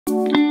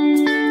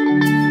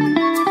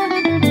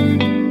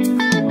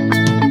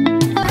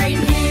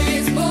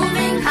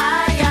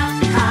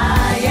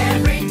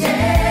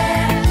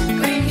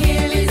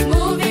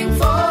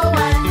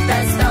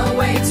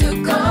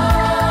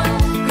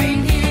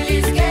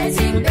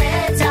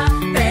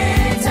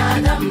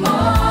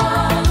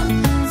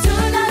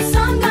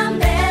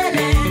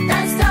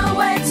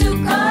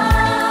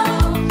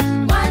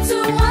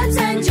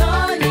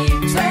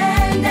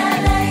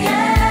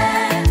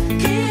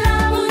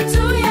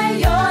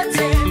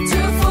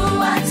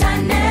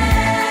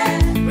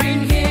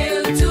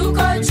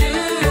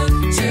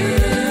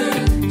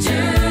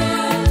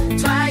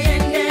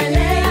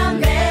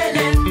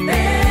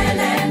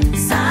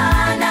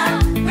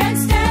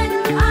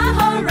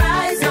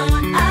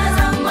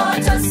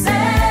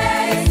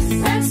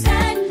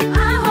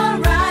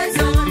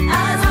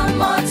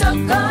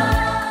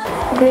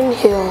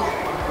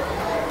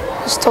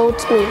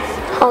taught me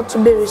how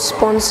to be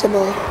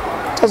responsible.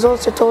 It has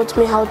also taught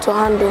me how to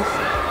handle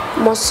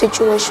most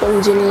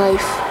situations in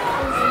life.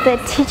 The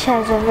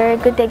teachers are very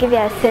good. They give you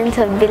a sense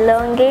of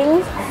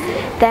belonging.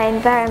 The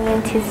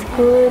environment is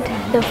good.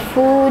 The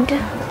food,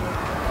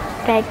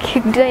 like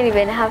you don't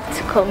even have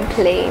to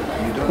complain.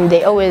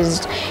 They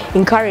always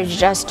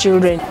encouraged us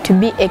children to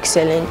be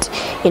excellent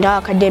in our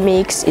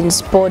academics, in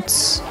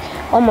sports,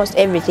 almost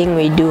everything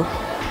we do.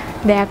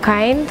 They are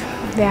kind,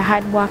 they are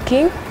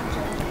hardworking,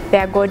 they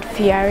are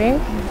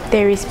God-fearing,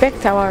 they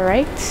respect our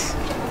rights.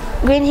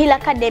 Greenhill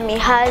Academy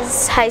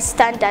has high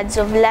standards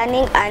of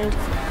learning, and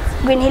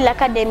Greenhill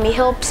Academy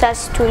helps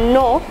us to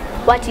know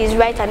what is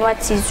right and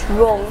what is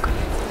wrong.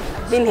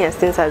 Been here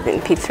since I was in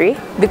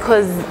P3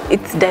 because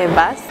it's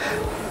diverse,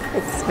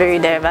 it's very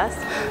diverse.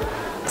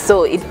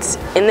 So it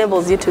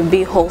enables you to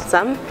be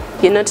wholesome.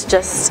 You're not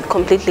just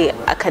completely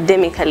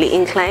academically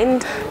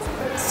inclined.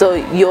 So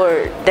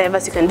you're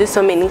diverse, you can do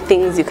so many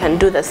things. You can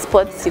do the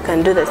sports, you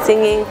can do the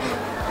singing.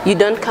 You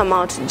don't come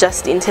out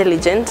just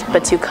intelligent,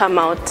 but you come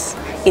out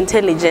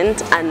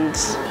intelligent and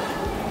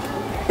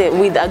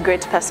with a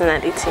great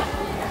personality.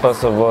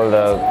 First of all,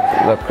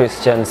 the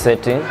Christian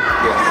setting.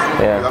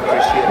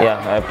 Yeah,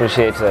 I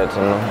appreciate that,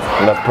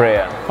 the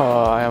prayer.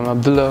 I am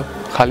Abdullah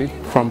Khalid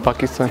from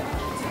Pakistan.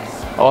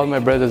 All my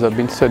brothers have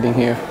been studying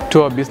here.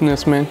 Two are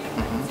businessmen,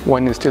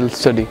 one is still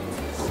studying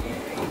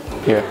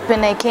here.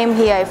 When I came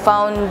here, I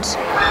found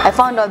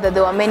out that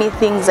there were many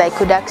things I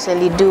could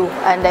actually do,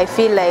 and I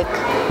feel like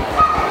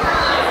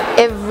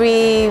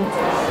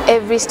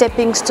every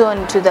stepping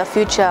stone to the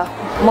future,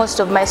 most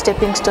of my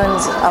stepping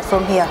stones are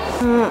from here.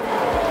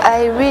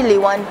 I really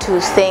want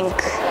to thank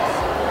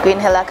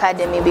Greenhill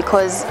Academy,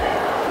 because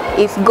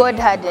if God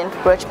hadn't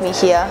brought me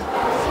here,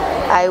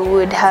 I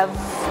would have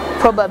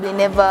probably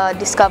never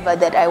discovered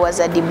that I was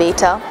a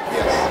debater.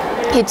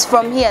 It's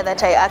from here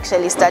that I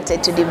actually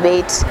started to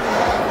debate,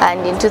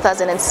 and in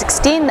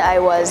 2016 I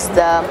was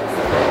the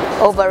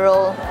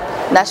overall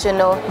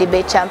national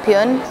debate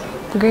champion.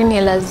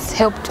 Greenhill has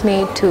helped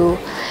me to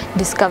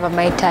discover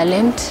my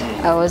talent.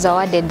 I was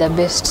awarded the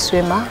best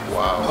swimmer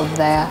of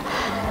the year,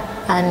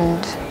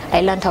 and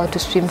I learned how to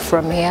swim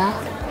from here.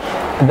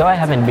 Though I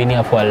haven't been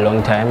here for a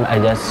long time,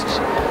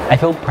 I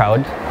feel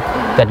proud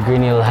that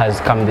Greenhill has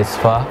come this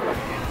far.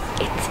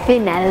 It's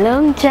been a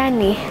long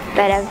journey,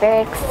 but a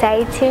very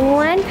exciting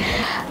one.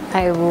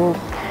 I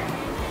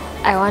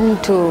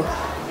want to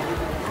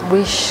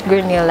wish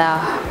Greenhill a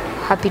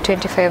happy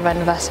 25th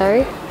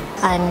anniversary,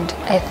 and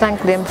I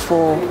thank them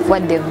for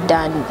what they've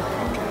done,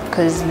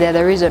 because they're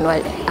the reason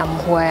why I'm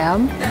who I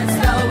am.